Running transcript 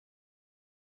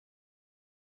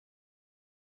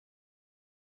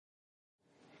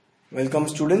Welcome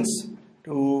students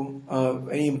to a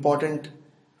very important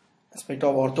aspect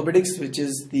of orthopedics, which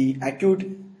is the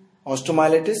acute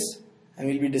osteomyelitis, and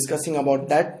we'll be discussing about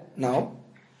that now.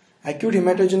 Acute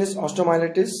hematogenous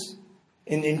osteomyelitis,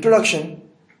 in introduction,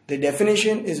 the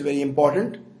definition is very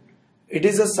important. It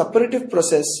is a suppurative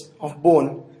process of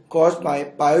bone caused by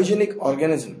pyogenic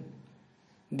organism.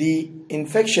 The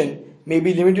infection may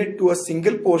be limited to a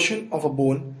single portion of a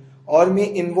bone or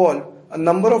may involve a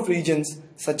number of regions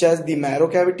such as the marrow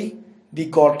cavity, the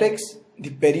cortex, the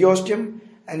periosteum,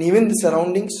 and even the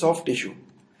surrounding soft tissue.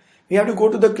 We have to go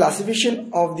to the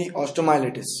classification of the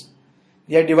osteomyelitis.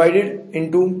 They are divided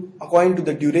into according to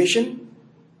the duration,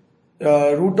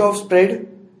 route of spread,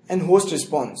 and host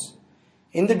response.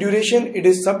 In the duration, it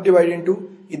is subdivided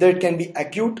into either it can be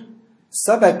acute,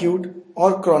 subacute,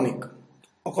 or chronic.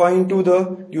 According to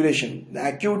the duration, the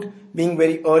acute being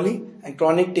very early and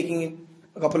chronic taking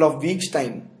a couple of weeks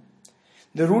time.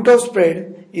 The route of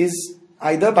spread is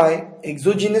either by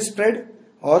exogenous spread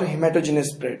or hematogenous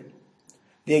spread.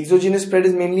 The exogenous spread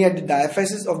is mainly at the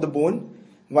diaphysis of the bone,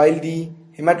 while the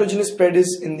hematogenous spread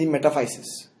is in the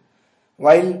metaphysis.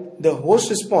 While the host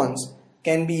response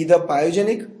can be either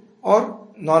pyogenic or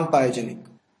non-pyogenic.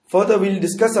 Further, we will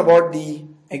discuss about the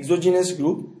exogenous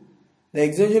group. The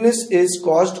exogenous is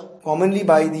caused commonly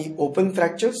by the open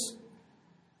fractures.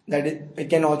 That it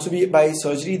can also be by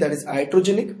surgery, that is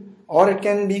iatrogenic, or it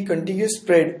can be contiguous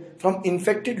spread from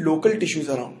infected local tissues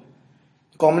around.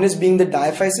 The commonest being the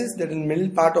diaphysis, that is the middle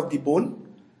part of the bone.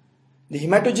 The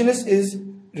hematogenous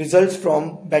results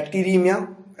from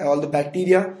bacteremia, all the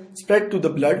bacteria spread to the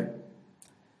blood.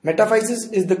 Metaphysis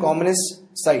is the commonest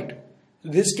site.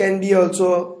 This can be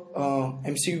also a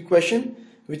MCQ question,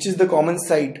 which is the common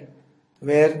site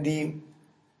where the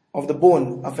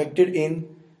bone affected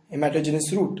in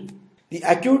hematogenous route. The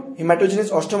acute hematogenous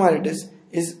osteomyelitis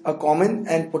is a common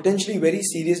and potentially very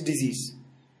serious disease.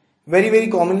 Very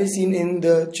commonly seen in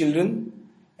the children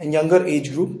and younger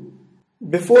age group.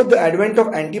 Before the advent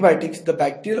of antibiotics, the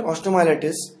bacterial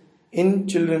osteomyelitis in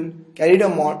children carried a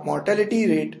mortality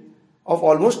rate of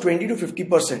almost 20 to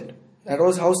 50%. That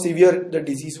was how severe the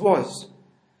disease was.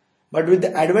 But with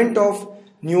the advent of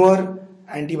newer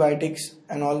antibiotics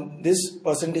and all, this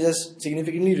percentage has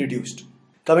significantly reduced.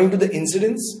 Coming to the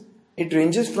incidence, it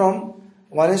ranges from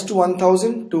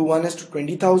 1:1000 to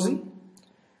 1:20,000.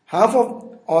 Half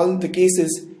of all the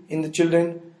cases in the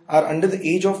children are under the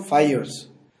age of 5 years.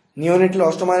 Neonatal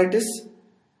osteomyelitis,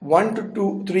 1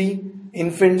 to 3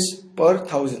 infants per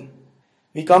 1,000.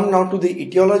 We come now to the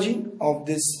etiology of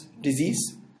this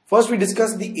disease. First, we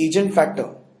discuss the agent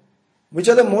factor. Which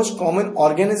are the most common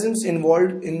organisms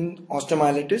involved in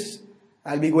osteomyelitis?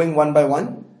 I'll be going one by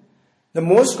one. The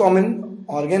most common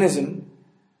organism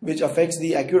which affects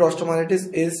the acute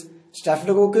osteomyelitis is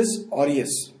Staphylococcus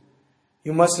aureus.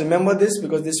 You must remember this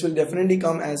because this will definitely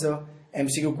come as a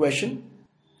MCQ question.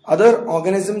 Other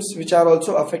organisms which are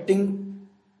also affecting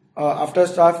after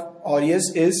Staph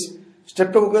aureus is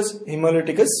Streptococcus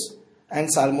hemolyticus and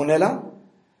Salmonella.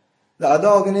 The other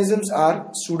organisms are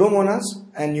Pseudomonas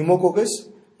and Pneumococcus,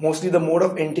 mostly the mode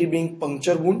of entry being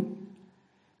puncture wound.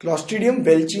 Clostridium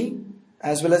welchii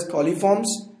as well as coliforms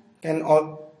can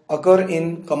occur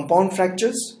in compound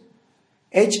fractures.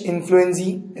 H.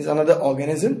 influenzae is another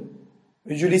organism,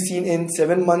 usually seen in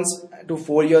 7 months to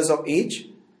 4 years of age.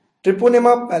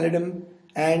 Treponema pallidum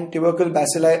and tubercle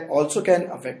bacilli also can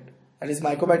affect. That is,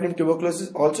 Mycobacterium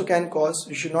tuberculosis also can cause.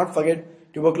 You should not forget,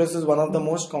 tuberculosis is one of the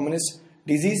most commonest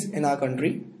disease in our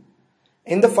country.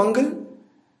 In the fungal,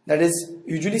 that is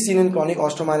usually seen in chronic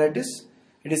osteomyelitis,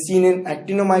 it is seen in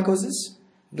actinomycosis,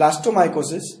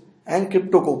 blastomycosis, and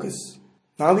cryptococcus.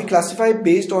 Now we classify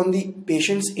based on the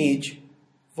patient's age.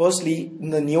 Firstly,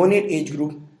 in the neonate age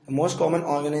group, the most common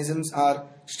organisms are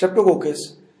Streptococcus,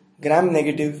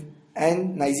 gram-negative,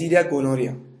 and Neisseria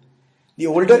gonorrhea. The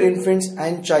older infants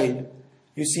and child,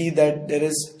 you see that there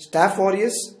is Staph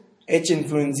aureus, H.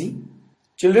 influenzae.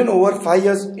 Children over 5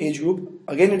 years age group,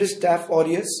 again it is Staph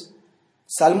aureus,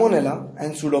 Salmonella,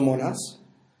 and Pseudomonas.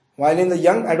 While in the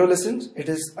young adolescents, it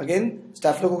is again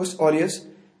Staphylococcus aureus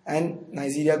and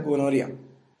Neisseria gonorrhea.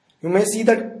 You may see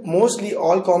that mostly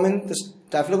all common, the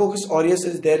Staphylococcus aureus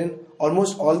is there in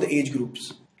almost all the age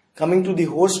groups. Coming to the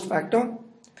host factor,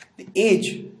 the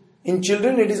age, in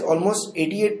children it is almost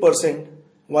 88%,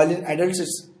 while in adults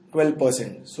it's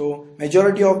 12%. So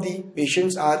majority of the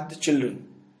patients are the children.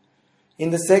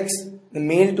 In the sex, the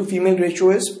male to female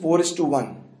ratio is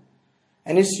 4:1,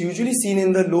 and it's usually seen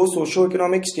in the low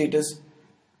socioeconomic status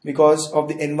because of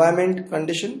the environment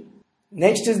condition.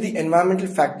 Next is the environmental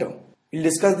factor. We'll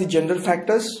discuss the general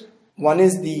factors. One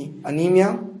is the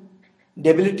anemia,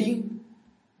 debility,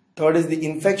 Third is the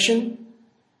infection,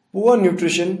 poor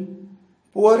nutrition,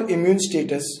 poor immune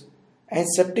status, and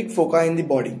septic foci in the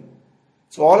body.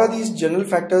 So all of these general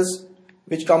factors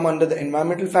which come under the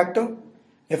environmental factor.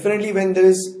 Definitely when there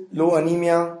is low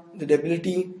anemia, the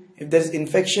debility, if there is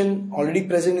infection already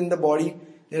present in the body,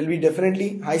 there will be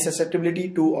definitely high susceptibility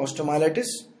to osteomyelitis.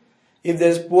 If there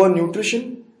is poor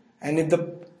nutrition, and if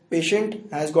the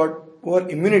patient has got poor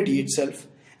immunity itself,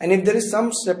 and if there is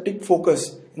some septic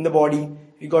focus in the body,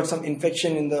 you got some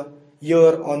infection in the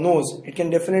ear or nose, it can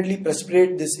definitely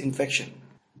precipitate this infection.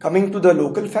 Coming to the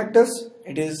local factors,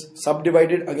 it is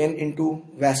subdivided again into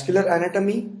vascular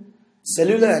anatomy,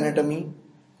 cellular anatomy,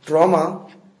 trauma,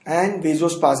 and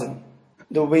vasospasm.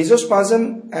 The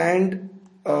vasospasm and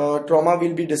trauma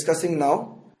we'll be discussing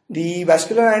now. The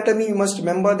vascular anatomy, you must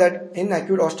remember that in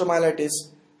acute osteomyelitis,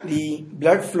 the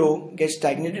blood flow gets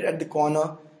stagnated at the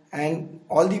corner, and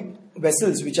all the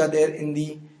vessels which are there in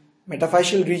the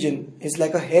metaphyseal region is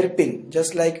like a hairpin.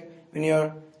 Just like when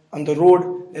you're on the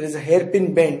road, there is a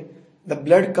hairpin bend, the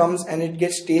blood comes and it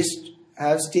gets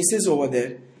stasis over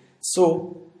there.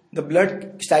 So the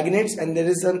blood stagnates and there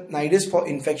is a nidus for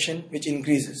infection which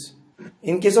increases.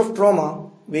 In case of trauma,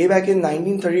 way back in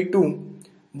 1932,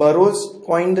 Burroughs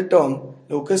coined the term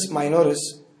locus minoris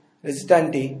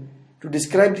resistante to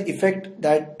describe the effect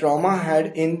that trauma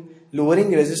had in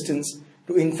lowering resistance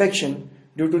to infection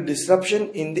due to disruption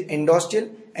in the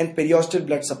endosteal and periosteal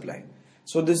blood supply.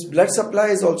 So this blood supply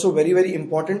is also very, very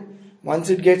important. Once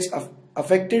it gets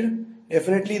affected,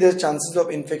 definitely the chances of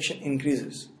infection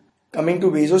increases. Coming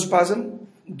to vasospasm,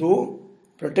 though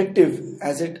protective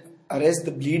as it arrests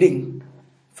the bleeding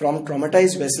from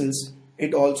traumatized vessels,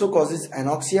 it also causes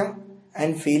anoxia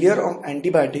and failure of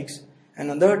antibiotics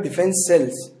and other defense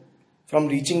cells from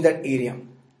reaching that area.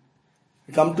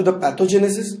 We come to the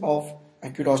pathogenesis of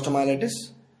acute osteomyelitis.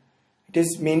 It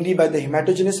is mainly by the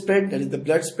hematogenous spread, that is the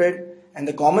blood spread, and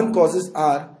the common causes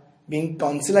are being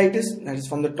tonsillitis, that is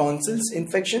from the tonsils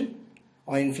infection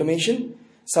or inflammation,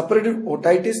 suppurative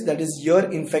otitis, that is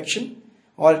ear infection,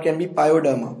 or it can be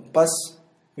pyoderma, pus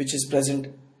which is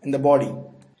present in the body.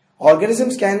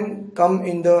 Organisms can come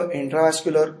in the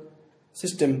intravascular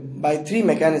system by three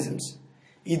mechanisms.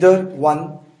 Either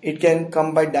one, it can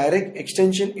come by direct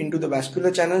extension into the vascular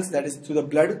channels, that is through the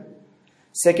blood.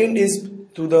 Second is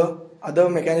through the other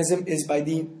mechanism is by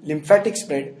the lymphatic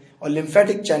spread or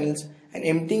lymphatic channels and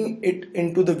emptying it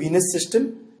into the venous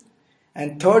system.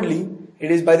 And thirdly,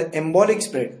 it is by the embolic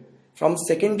spread from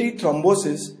secondary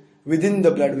thrombosis within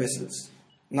the blood vessels.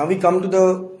 Now we come to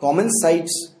the common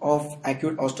sites of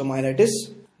acute osteomyelitis.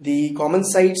 The common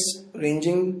sites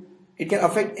ranging, it can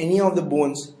affect any of the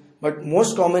bones, but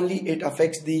most commonly it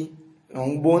affects the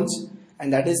long bones,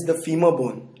 and that is the femur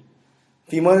bone.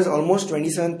 Femur is almost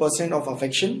 27% of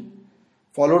affection,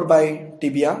 followed by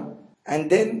tibia, and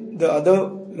then the other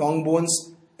long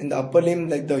bones in the upper limb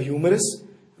like the humerus,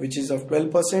 which is of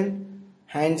 12%,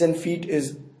 hands and feet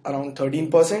is around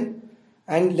 13%,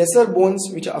 and lesser bones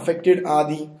which are affected are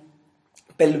the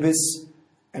pelvis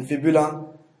and fibula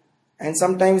and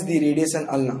sometimes the radius and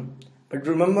ulna. But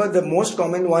remember, the most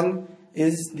common one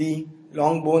is the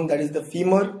long bone, that is the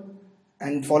femur,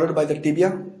 and followed by the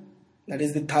tibia, that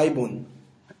is the thigh bone.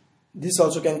 This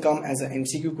also can come as an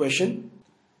MCQ question.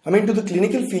 Coming to the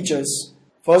clinical features,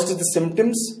 first is the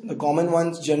symptoms. The common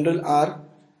ones general are,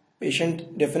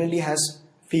 patient definitely has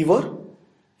fever,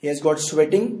 he has got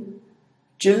sweating,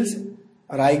 chills,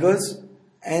 rigors,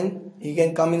 and he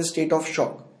can come in a state of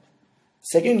shock.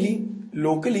 Secondly,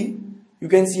 locally, you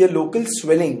can see a local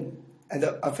swelling at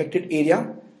the affected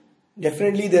area.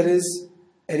 Definitely there is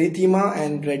erythema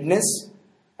and redness,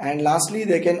 and lastly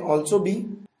there can also be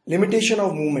limitation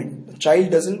of movement. The child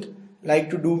doesn't like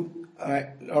to do a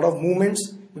lot of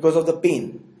movements because of the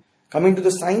pain. Coming to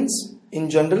the signs, in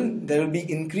general there will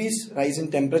be increased rise in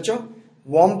temperature,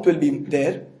 warmth will be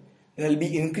there will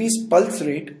be increased pulse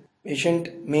rate,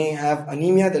 patient may have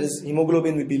anemia, that is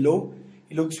hemoglobin will be low,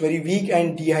 he looks very weak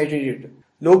and dehydrated.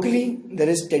 Locally there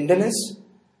is tenderness.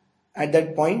 At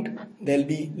that point, there will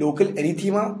be local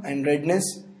erythema and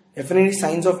redness. Definitely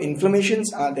signs of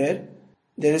inflammations are there.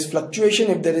 There is fluctuation.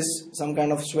 If there is some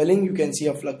kind of swelling, you can see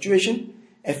a fluctuation,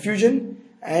 effusion,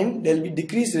 and there will be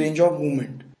decreased range of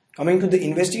movement. Coming to the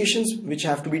investigations which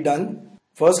have to be done.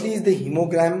 Firstly is the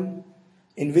hemogram,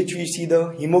 in which we see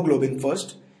the hemoglobin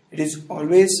first. It is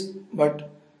always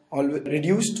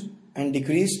reduced and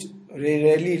decreased.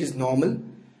 Rarely it is normal.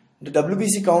 The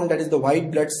WBC count, that is the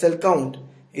white blood cell count,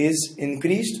 is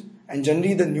increased, and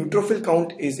generally the neutrophil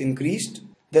count is increased.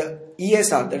 The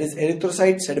ESR, that is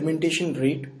erythrocyte sedimentation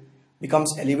rate,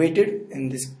 becomes elevated in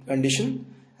this condition,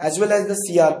 as well as the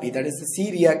CRP, that is the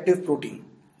C-reactive protein.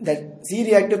 that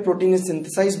C-reactive protein is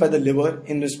synthesized by the liver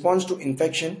in response to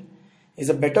infection is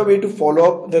a better way to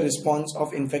follow up the response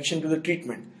of infection to the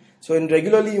treatment. So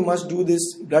regularly you must do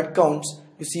this blood counts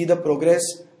to see the progress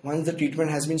once the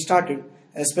treatment has been started,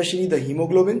 especially the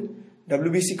hemoglobin,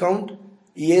 WBC count,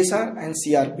 ESR and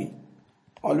CRP.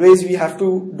 Always we have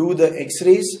to do the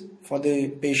X-rays for the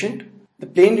patient. The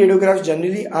plain radiographs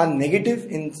generally are negative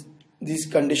in these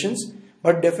conditions,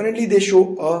 but definitely they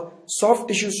show a soft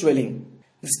tissue swelling.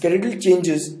 The skeletal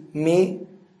changes may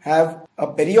have a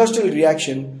periosteal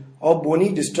reaction or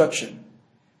bony destruction.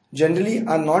 Generally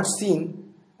are not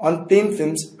seen on plain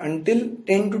films until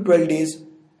 10 to 12 days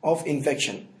of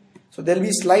infection. So there will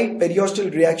be slight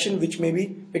periosteal reaction which may be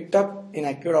picked up in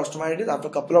acute osteomyelitis after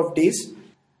a couple of days.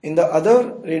 In the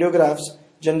other radiographs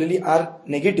generally are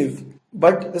negative,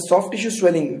 but the soft tissue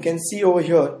swelling, you can see over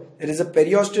here, there is a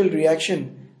periosteal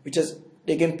reaction which has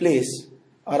taken place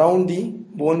around the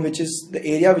bone, which is the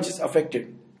area which is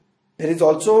affected. There is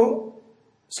also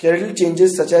skeletal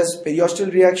changes such as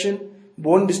periosteal reaction,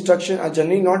 bone destruction are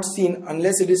generally not seen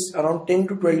unless it is around 10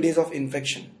 to 12 days of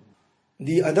infection.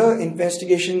 The other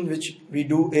investigation which we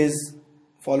do is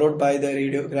followed by the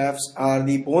radiographs are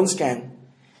the bone scan.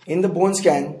 In the bone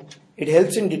scan, it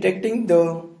helps in detecting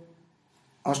the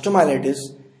osteomyelitis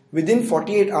within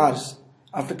 48 hours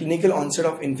after clinical onset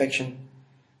of infection.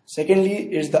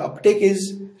 Secondly, is the uptake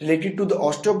is related to the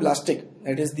osteoblastic,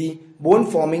 that is the bone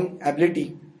forming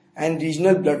ability and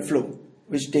regional blood flow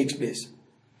which takes place.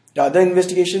 The other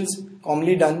investigations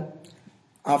commonly done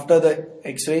after the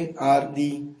X-ray are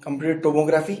the computed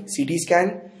tomography, CT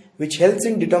scan, which helps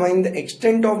in determining the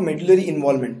extent of medullary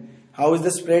involvement. How is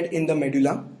the spread in the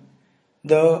medulla?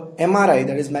 The MRI,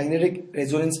 that is magnetic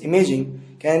resonance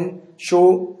imaging, can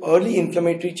show early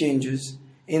inflammatory changes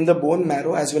in the bone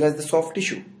marrow as well as the soft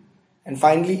tissue. And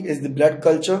finally is the blood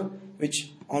culture,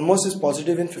 which almost is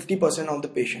positive in 50% of the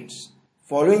patients.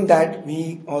 Following that,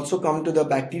 we also come to the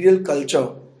bacterial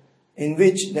culture, in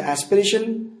which the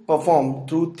aspiration performed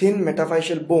through thin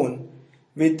metaphyseal bone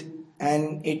with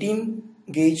an 18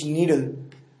 gauge needle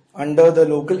under the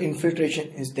local infiltration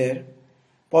is there.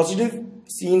 Positive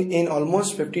seen in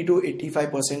almost 50 to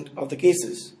 85% of the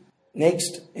cases.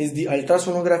 Next is the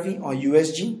ultrasonography or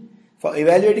USG for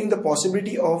evaluating the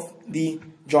possibility of the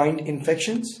joint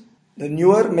infections. The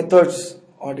newer methods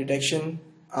or detection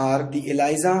are the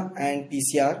ELISA and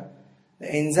PCR,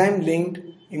 the enzyme linked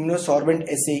immunosorbent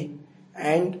assay,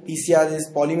 and PCR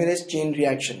is polymerase chain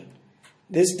reaction.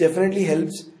 This definitely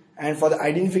helps and for the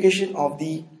identification of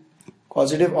the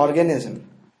causative organism.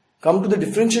 Come to the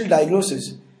differential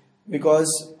diagnosis,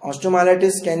 because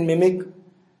osteomyelitis can mimic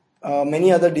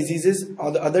many other diseases,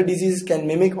 or the other diseases can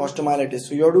mimic osteomyelitis.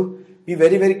 So you have to be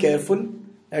very careful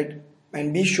that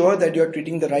and be sure that you are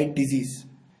treating the right disease.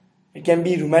 It can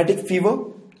be rheumatic fever,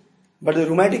 but the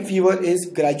rheumatic fever is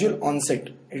gradual onset.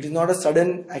 It is not a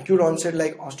sudden acute onset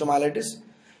like osteomyelitis.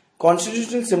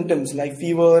 Constitutional symptoms like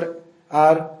fever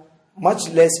are much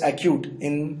less acute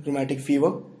in rheumatic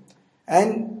fever,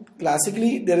 and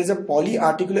classically there is a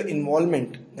polyarticular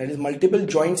involvement, that is multiple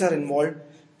joints are involved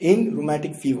in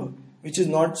rheumatic fever, which is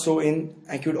not so in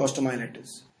acute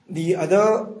osteomyelitis. The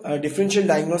other differential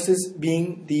diagnosis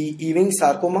being the Ewing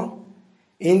sarcoma.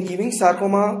 In Ewing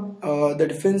sarcoma, the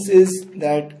difference is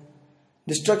that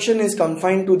destruction is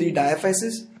confined to the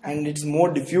diaphysis and it's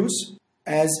more diffuse.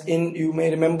 As in, you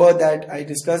may remember that I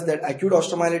discussed that acute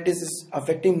osteomyelitis is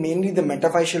affecting mainly the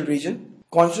metaphyseal region.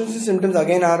 Constitutional symptoms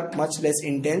again are much less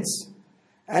intense,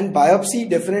 and biopsy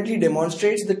definitely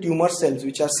demonstrates the tumor cells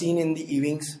which are seen in the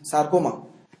Ewing's sarcoma.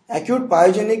 Acute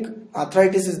pyogenic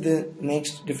arthritis is the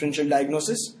next differential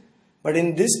diagnosis, but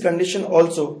in this condition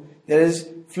also there is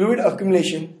fluid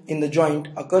accumulation in the joint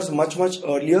occurs much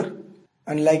earlier.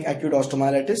 Unlike acute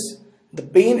osteomyelitis, the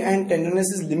pain and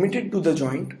tenderness is limited to the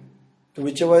joint, to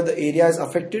whichever the area is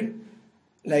affected.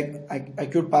 Like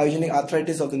acute pyogenic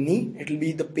arthritis of the knee, it will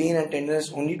be the pain and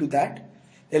tenderness only to that.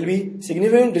 There will be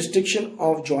significant restriction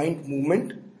of joint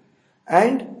movement,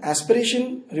 and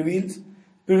aspiration reveals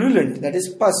purulent, that is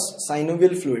pus,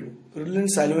 synovial fluid. Purulent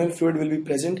synovial fluid will be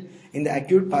present in the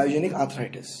acute pyogenic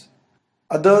arthritis.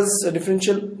 Others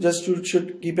differential just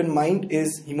should keep in mind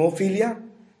is hemophilia,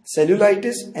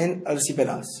 cellulitis and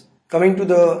erysipelas. Coming to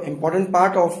the important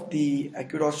part of the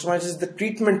acute osteomyelitis is the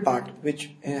treatment part,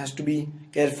 which has to be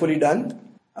carefully done.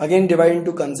 Again divided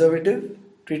into conservative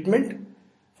treatment.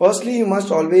 Firstly, you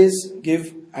must always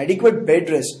give adequate bed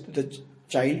rest to the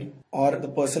child or the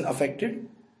person affected,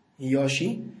 he or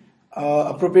she.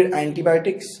 Appropriate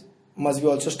antibiotics must be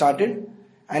also started.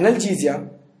 Analgesia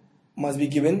must be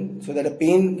given so that the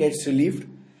pain gets relieved,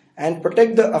 and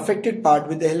protect the affected part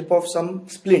with the help of some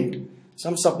splint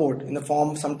some support in the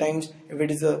form, sometimes if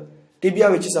it is a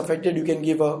tibia which is affected, you can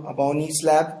give a bony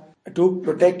slab to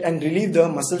protect and relieve the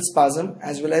muscle spasm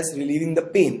as well as relieving the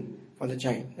pain for the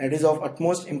child. That is of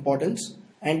utmost importance.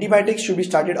 Antibiotics should be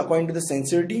started according to the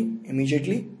sensitivity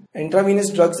immediately. Intravenous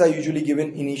drugs are usually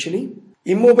given initially.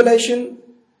 Immobilization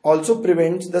also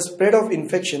prevents the spread of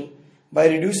infection by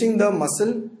reducing the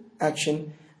muscle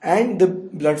action and the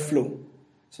blood flow.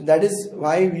 So that is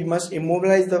why we must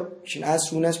immobilize the patient as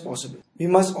soon as possible. We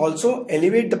must also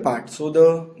elevate the part so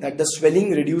that the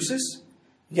swelling reduces.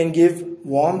 You can give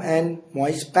warm and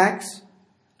moist packs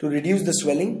to reduce the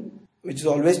swelling, which is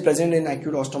always present in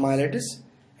acute osteomyelitis.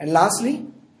 And lastly,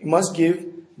 you must give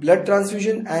blood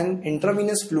transfusion and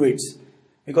intravenous fluids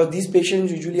because these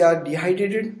patients usually are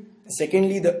dehydrated.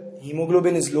 Secondly, the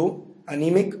hemoglobin is low,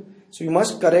 anemic. So you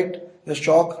must correct the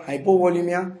shock,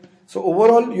 hypovolemia. So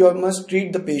overall, you must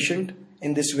treat the patient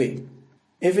in this way.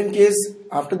 If in case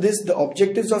after this the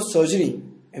objectives of surgery,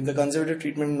 if the conservative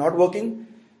treatment is not working,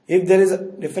 if there is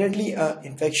definitely an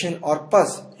infection or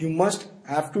pus, you must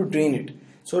have to drain it.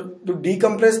 So to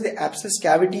decompress the abscess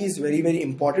cavity is very, very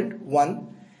important.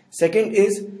 One. Second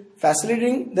is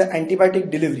facilitating the antibiotic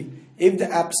delivery. If the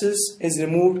abscess is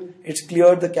removed, it's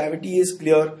clear, the cavity is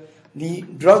clear, the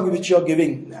drug which you are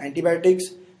giving, the antibiotics,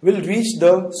 will reach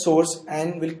the source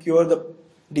and will cure the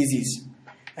disease.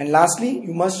 And lastly,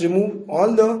 you must remove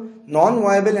all the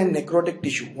non-viable and necrotic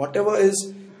tissue. Whatever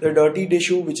is the dirty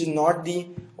tissue which is not the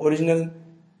original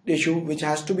tissue which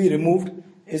has to be removed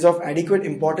is of adequate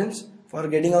importance for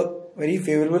getting a very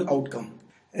favorable outcome.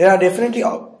 There are definitely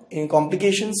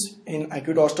complications in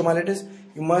acute osteomyelitis.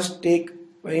 You must take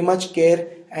very much care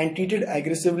and treat it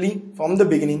aggressively from the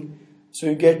beginning so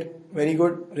you get very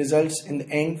good results in the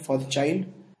end for the child.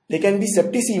 There can be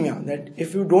septicemia, that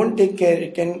if you don't take care,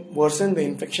 it can worsen, the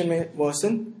infection may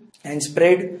worsen and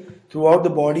spread throughout the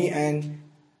body and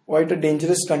quite a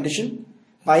dangerous condition.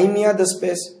 Pyemia,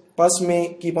 the pus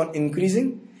may keep on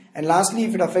increasing. And lastly,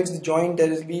 if it affects the joint, there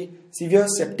will be severe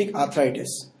septic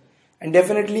arthritis. And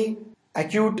definitely,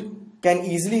 acute can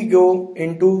easily go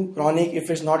into chronic if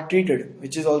it's not treated,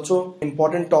 which is also an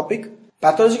important topic.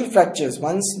 Pathological fractures,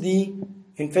 once the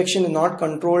infection is not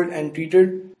controlled and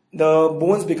treated, the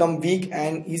bones become weak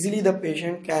and easily the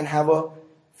patient can have a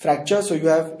fracture. So you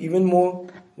have even more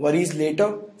worries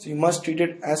later. So you must treat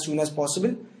it as soon as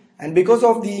possible. And because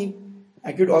of the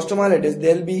acute osteomyelitis,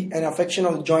 there will be an affection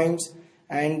of the joints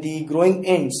and the growing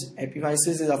ends.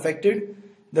 Epiphysis is affected.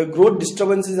 The growth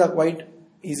disturbances are quite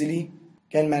easily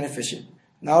can manifest it.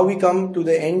 Now we come to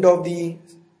the end of the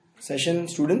session,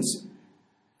 students.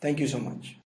 Thank you so much.